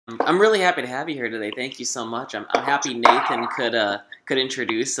I'm really happy to have you here today. Thank you so much. I'm happy Nathan could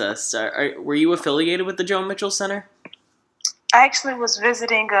introduce us. Were you affiliated with the Joan Mitchell Center? I actually was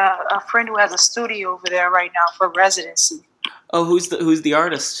visiting a friend who has a studio over there right now for residency. Oh, who's the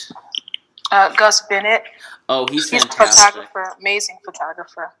artist? Gus Bennett. Oh, he's fantastic. He's a photographer, amazing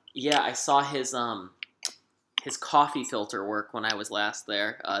photographer. Yeah, I saw his coffee filter work when I was last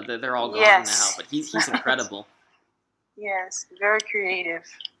there. They're all gone now, but he's incredible. Yes, very creative.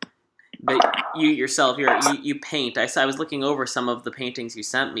 But you yourself, you paint. I was looking over some of the paintings you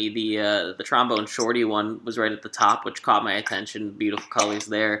sent me. The Trombone Shorty one was right at the top, which caught my attention. Beautiful colors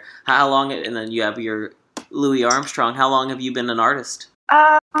there. How long? And then you have your Louis Armstrong. How long have you been an artist?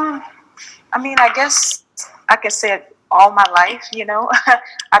 I mean, I guess I can say it all my life. You know,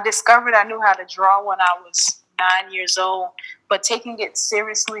 I discovered I knew how to draw when I was 9 years old, but taking it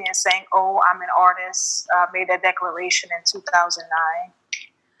seriously and saying, "Oh, I'm an artist," made that declaration in 2009.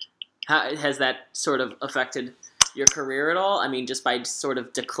 How has that sort of affected your career at all? I mean, just by sort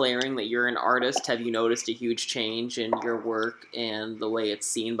of declaring that you're an artist, have you noticed a huge change in your work and the way it's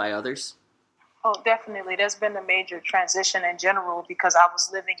seen by others? Oh, definitely. There's been a major transition in general because I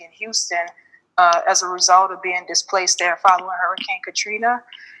was living in Houston as a result of being displaced there following Hurricane Katrina.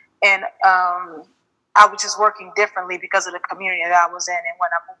 And I was just working differently because of the community that I was in. And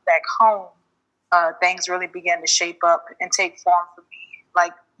when I moved back home, things really began to shape up and take form for me.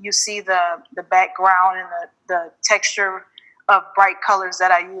 Like, you see the background and the texture of bright colors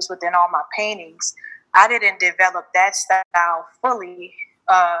that I use within all my paintings. I didn't develop that style fully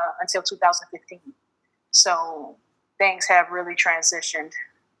until 2015. So things have really transitioned.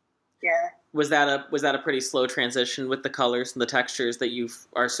 Yeah. Was that a pretty slow transition with the colors and the textures that you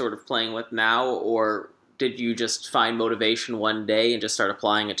are sort of playing with now, or did you just find motivation one day and just start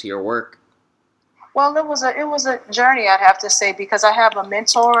applying it to your work? Well, it was a journey, I'd have to say, because I have a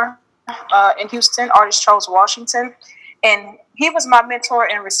mentor in Houston, artist Charles Washington, and he was my mentor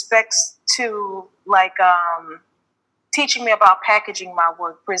in respects to teaching me about packaging my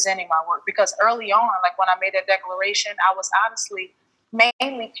work, presenting my work. Because early on, like when I made that declaration, I was honestly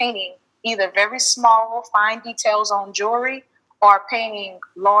mainly painting either very small, fine details on jewelry or painting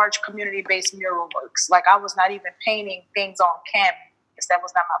large community-based mural works. Like, I was not even painting things on canvas. That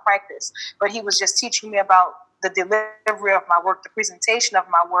was not my practice. But he was just teaching me about the delivery of my work, the presentation of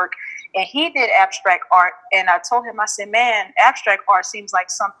my work. And he did abstract art. And I told him, I said, man, abstract art seems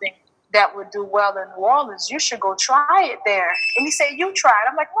like something that would do well in New Orleans. You should go try it there. And he said, you try it.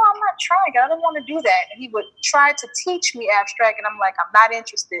 I'm like, well, I'm not trying it. I don't want to do that. And he would try to teach me abstract. And I'm like, I'm not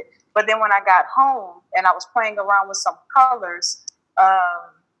interested. But then when I got home and I was playing around with some colors,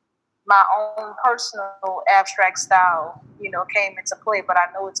 my own personal abstract style, came into play. But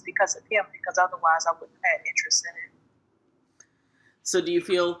I know it's because of him, because otherwise I wouldn't have had interest in it. So do you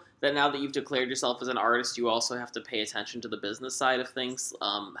feel that now that you've declared yourself as an artist, you also have to pay attention to the business side of things,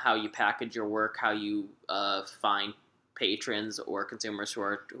 how you package your work, how you find patrons or consumers who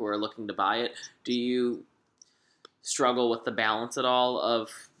are looking to buy it? Do you struggle with the balance at all of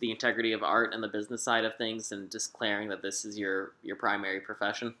the integrity of art and the business side of things, and declaring that this is your primary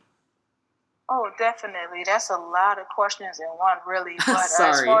profession? Oh, definitely. That's a lot of questions in one, really. But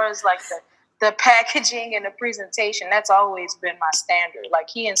Sorry. As far as like the packaging and the presentation, that's always been my standard. Like,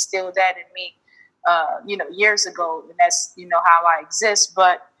 he instilled that in me, years ago, and that's, how I exist.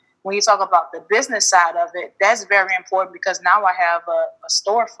 But when you talk about the business side of it, that's very important because now I have a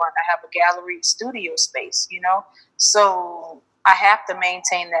storefront. I have a gallery studio space, So I have to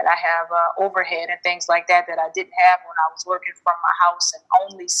maintain that. I have overhead and things like that I didn't have when I was working from my house and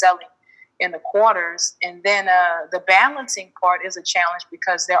only selling in the quarters. And then the balancing part is a challenge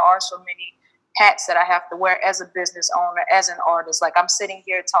because there are so many hats that I have to wear as a business owner, as an artist. Like, I'm sitting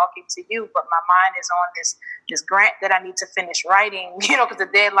here talking to you, but my mind is on this grant that I need to finish writing, because the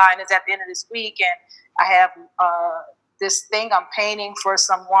deadline is at the end of this week. And I have this thing I'm painting for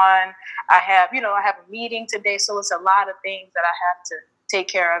someone. I have a meeting today. So it's a lot of things that I have to take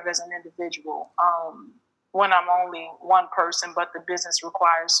care of as an individual when I'm only one person, but the business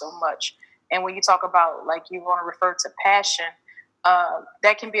requires so much. And when you talk about, like, you want to refer to passion,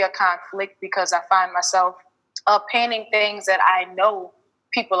 that can be a conflict because I find myself painting things that I know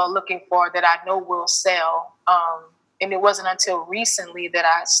people are looking for, that I know will sell. And it wasn't until recently that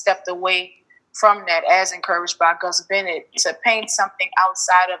I stepped away from that, as encouraged by Gus Bennett, to paint something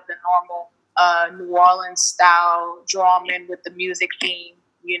outside of the normal New Orleans style, draw them in with the music theme,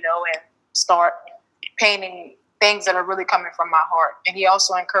 and start painting things that are really coming from my heart. And he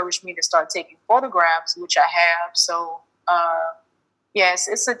also encouraged me to start taking photographs, which I have. So, yes,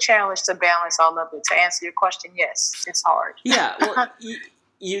 it's a challenge to balance all of it. To answer your question, yes, it's hard. Yeah, well,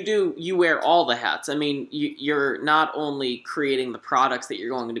 you wear all the hats. I mean, you're not only creating the products that you're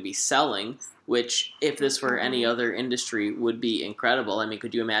going to be selling, which if this were any other industry would be incredible. I mean,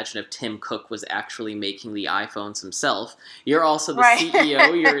 could you imagine if Tim Cook was actually making the iPhones himself? You're also the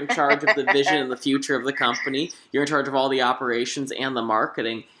CEO. You're in charge of the vision and the future of the company. You're in charge of all the operations and the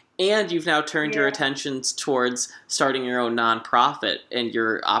marketing. And you've now turned your attentions towards starting your own nonprofit, and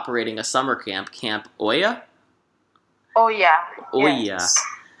you're operating a summer camp, Camp Oya? Oya. Yes.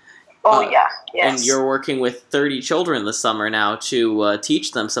 Yes. And you're working with 30 children this summer now to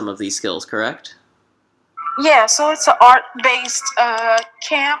teach them some of these skills, correct? Yeah, so it's an art-based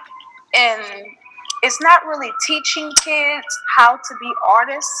camp, and it's not really teaching kids how to be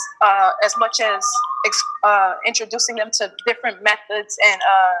artists as much as introducing them to different methods and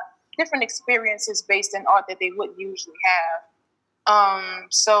different experiences based in art that they wouldn't usually have.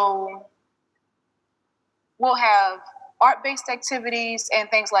 So we'll have art-based activities and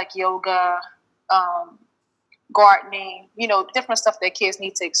things like yoga, gardening, different stuff that kids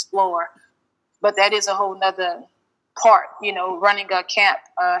need to explore. But that is a whole nother part, running a camp,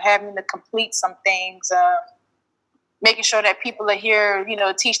 having to complete some things, making sure that people are here,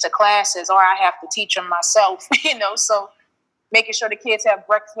 teach the classes, or I have to teach them myself, so making sure the kids have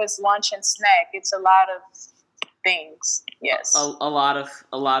breakfast, lunch, and snack. It's a lot of things. Yes. A lot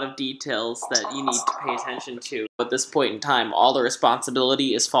of details that you need to pay attention to. At this point in time, all the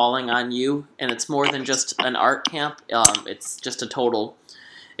responsibility is falling on you, and it's more than just an art camp. It's just a total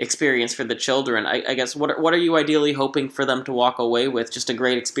experience for the children. I guess what are you ideally hoping for them to walk away with? Just a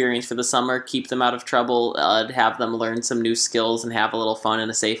great experience for the summer, keep them out of trouble, have them learn some new skills, and have a little fun in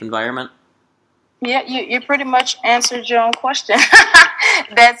a safe environment? Yeah, you pretty much answered your own question.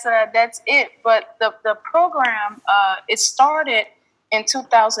 That's it. But the program it started in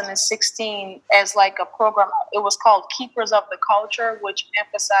 2016 as like a program. It was called Keepers of the Culture, which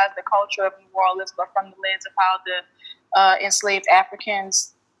emphasized the culture of New Orleans, but from the lens of how the enslaved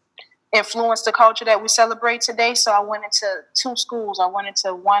Africans influenced the culture that we celebrate today. So I went into 2 schools. I went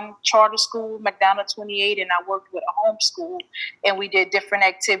into one charter school, McDonough 28, and I worked with a homeschool. And we did different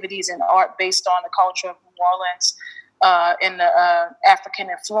activities and art based on the culture of New Orleans and the African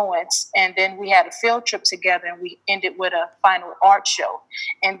influence. And then we had a field trip together, and we ended with a final art show.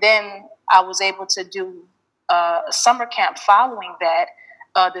 And then I was able to do a summer camp following that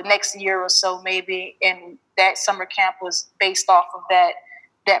the next year or so maybe. And that summer camp was based off of that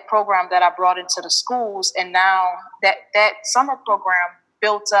program that I brought into the schools. And now that summer program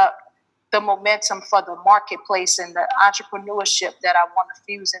built up the momentum for the marketplace and the entrepreneurship that I want to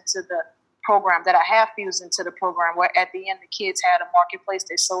fuse into the program, that I have fused into the program, where at the end the kids had a marketplace.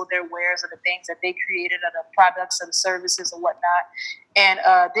 They sold their wares or the things that they created or the products or the services or whatnot. And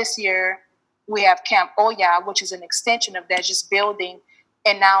this year we have Camp Oya, which is an extension of that, just building.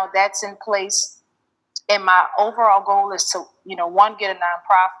 And now that's in place. And my overall goal is to, one, get a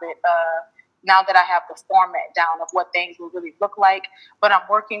nonprofit now that I have the format down of what things will really look like. But I'm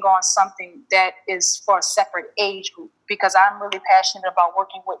working on something that is for a separate age group, because I'm really passionate about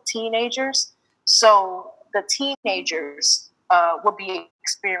working with teenagers. So the teenagers will be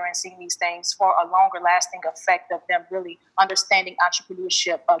experiencing these things for a longer lasting effect of them really understanding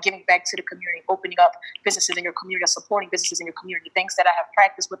entrepreneurship, giving back to the community, opening up businesses in your community, supporting businesses in your community, things that I have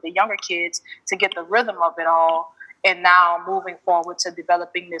practiced with the younger kids to get the rhythm of it all. And now moving forward to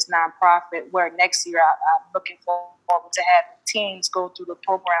developing this nonprofit, where next year I'm looking forward to having teens go through the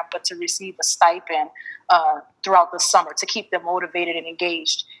program, but to receive a stipend throughout the summer to keep them motivated and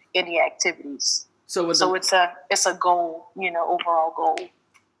engaged in the activities. So it's a goal, overall goal.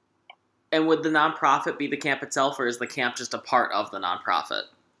 And would the nonprofit be the camp itself, or is the camp just a part of the nonprofit?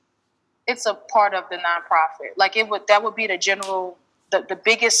 It's a part of the nonprofit. Like that would be the general, the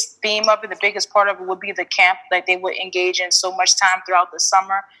biggest theme of it, the biggest part of it would be the camp. Like they would engage in so much time throughout the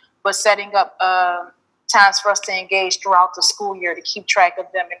summer, but setting up times for us to engage throughout the school year to keep track of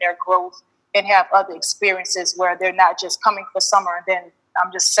them and their growth, and have other experiences where they're not just coming for summer and then I'm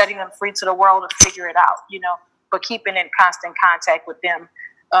just setting them free to the world to figure it out, but keeping in constant contact with them.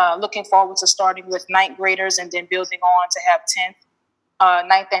 Looking forward to starting with 9th graders and then building on to have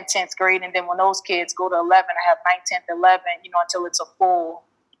 9th and 10th grade. And then when those kids go to 11, I have 9th, 10th, 11, until it's a full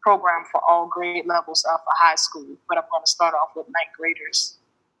program for all grade levels of a high school. But I'm going to start off with 9th graders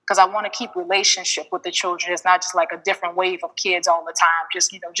because I want to keep relationship with the children. It's not just like a different wave of kids all the time,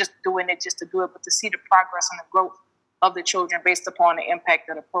 just doing it just to do it, but to see the progress and the growth of the children based upon the impact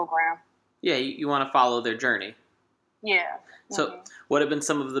of the program. Yeah, you want to follow their journey. Yeah. So what have been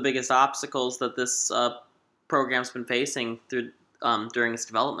some of the biggest obstacles that this program's been facing during its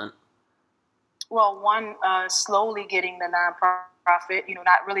development? Well, one, slowly getting the nonprofit,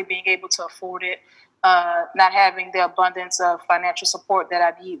 not really being able to afford it, not having the abundance of financial support that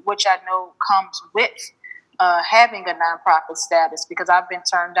I need, which I know comes with having a nonprofit status, because I've been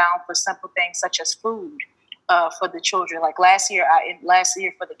turned down for simple things such as food for the children. Like last year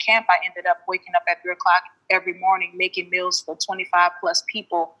for the camp, I ended up waking up at 3 o'clock every morning, making meals for 25 plus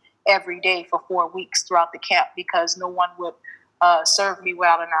people every day for 4 weeks throughout the camp, because no one would serve me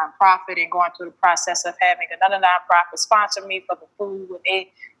without a nonprofit, and going through the process of having another nonprofit sponsor me for the food when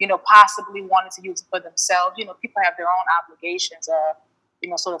they, possibly wanted to use it for themselves. People have their own obligations.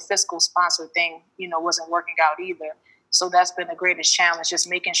 So the fiscal sponsor thing, wasn't working out either. So that's been the greatest challenge, just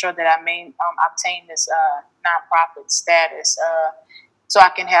making sure that I obtain this nonprofit status so I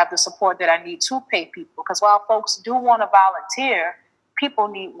can have the support that I need to pay people. Because while folks do want to volunteer, people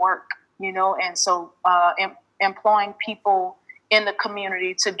need work, and so employing people in the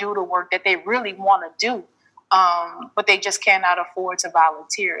community to do the work that they really want to do, but they just cannot afford to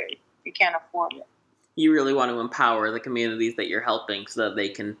volunteer it. You can't afford it. You really want to empower the communities that you're helping so that they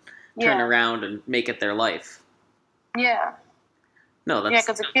can turn around and make it their life. Yeah. No, that's... Yeah,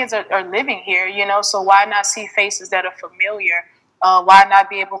 because the kids are living here, so why not see faces that are familiar? Why not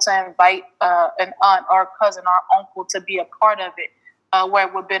be able to invite an aunt or cousin or uncle to be a part of it, where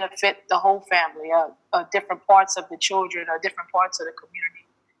it would benefit the whole family, different parts of the children or different parts of the community.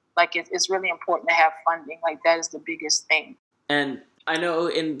 Like, it's really important to have funding. Like, that is the biggest thing. And I know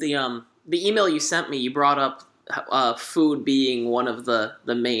in the email you sent me, you brought up food being one of the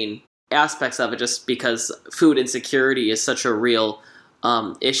main aspects of it, just because food insecurity is such a real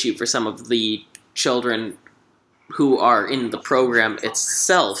issue for some of the children who are in the program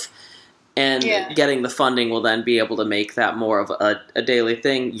itself. And getting the funding will then be able to make that more of a daily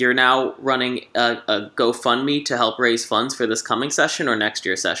thing. You're now running a GoFundMe to help raise funds for this coming session or next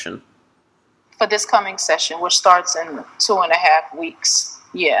year's session? For this coming session, which starts in 2.5 weeks.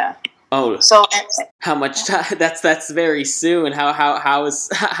 Yeah. Oh, so how much time? That's very soon. How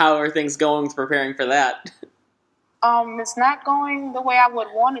are things going preparing for that? It's not going the way I would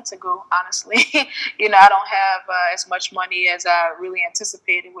want it to go, honestly. I don't have as much money as I really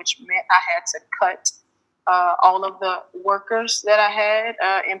anticipated, which meant I had to cut all of the workers that I had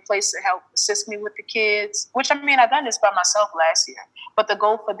in place to help assist me with the kids, which, I've done this by myself last year. But the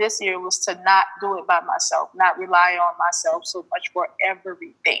goal for this year was to not do it by myself, not rely on myself so much for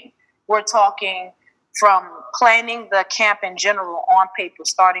everything. We're talking from planning the camp in general on paper,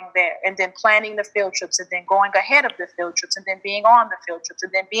 starting there, and then planning the field trips, and then going ahead of the field trips, and then being on the field trips,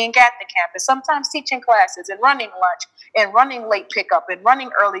 and then being at the camp, and sometimes teaching classes, and running lunch, and running late pickup, and running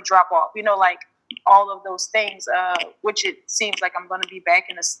early drop off, like all of those things, which it seems like I'm going to be back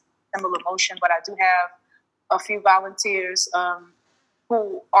in a similar motion. But I do have a few volunteers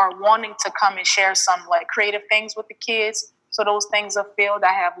who are wanting to come and share some creative things with the kids. So those things are filled.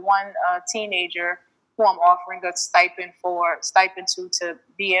 I have one teenager who I'm offering a stipend to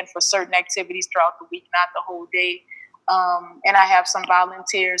be in for certain activities throughout the week, not the whole day. And I have some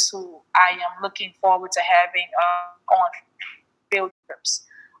volunteers who I am looking forward to having on field trips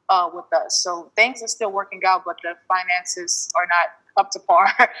with us. So things are still working out, but the finances are not up to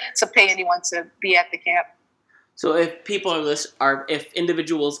par to pay anyone to be at the camp. So if people if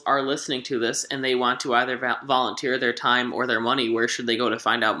individuals are listening to this and they want to either volunteer their time or their money, where should they go to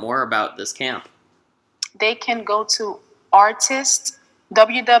find out more about this camp? They can go to www.artist,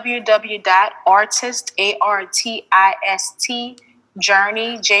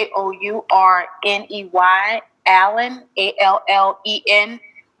 Journey, JOURNEY, Allen, ALLEN.com,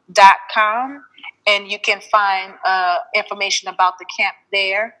 and you can find information about the camp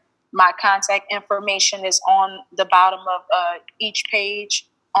there. My contact information is on the bottom of each page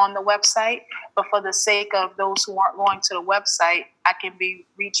on the website. But for the sake of those who aren't going to the website, I can be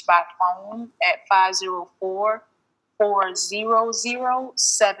reached by phone at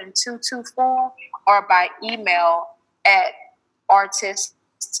 504-400-7224 or by email at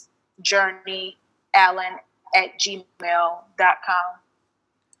artistjourneyallen@gmail.com.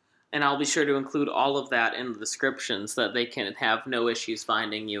 And I'll be sure to include all of that in the description so that they can have no issues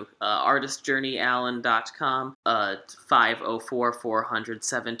finding you. artistjourneyallen.com,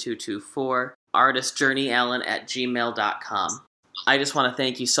 504-400-7224, artistjourneyallen@gmail.com. I just want to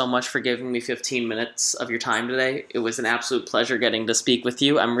thank you so much for giving me 15 minutes of your time today. It was an absolute pleasure getting to speak with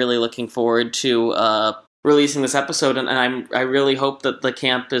you. I'm really looking forward to releasing this episode, and I really hope that the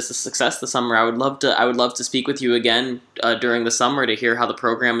camp is a success this summer. I would love to speak with you again during the summer to hear how the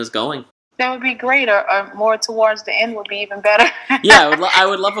program is going. That would be great, or more towards the end would be even better. Yeah, I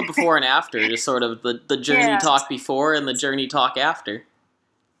would love a before and after, just sort of the journey talk before and the journey talk after.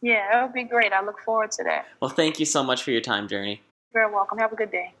 Yeah, that would be great. I look forward to that. Well, thank you so much for your time, Journey. You're very welcome. Have a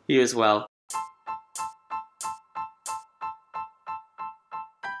good day. You as well.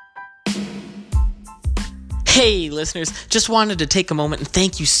 Hey, listeners, just wanted to take a moment and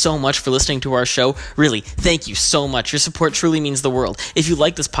thank you so much for listening to our show. Really, thank you so much. Your support truly means the world. If you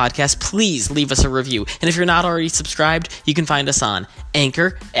like this podcast, please leave us a review. And if you're not already subscribed, you can find us on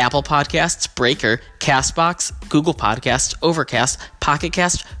Anchor, Apple Podcasts, Breaker, CastBox, Google Podcasts, Overcast, Pocket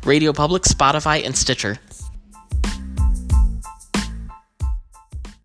Cast, Radio Public, Spotify, and Stitcher.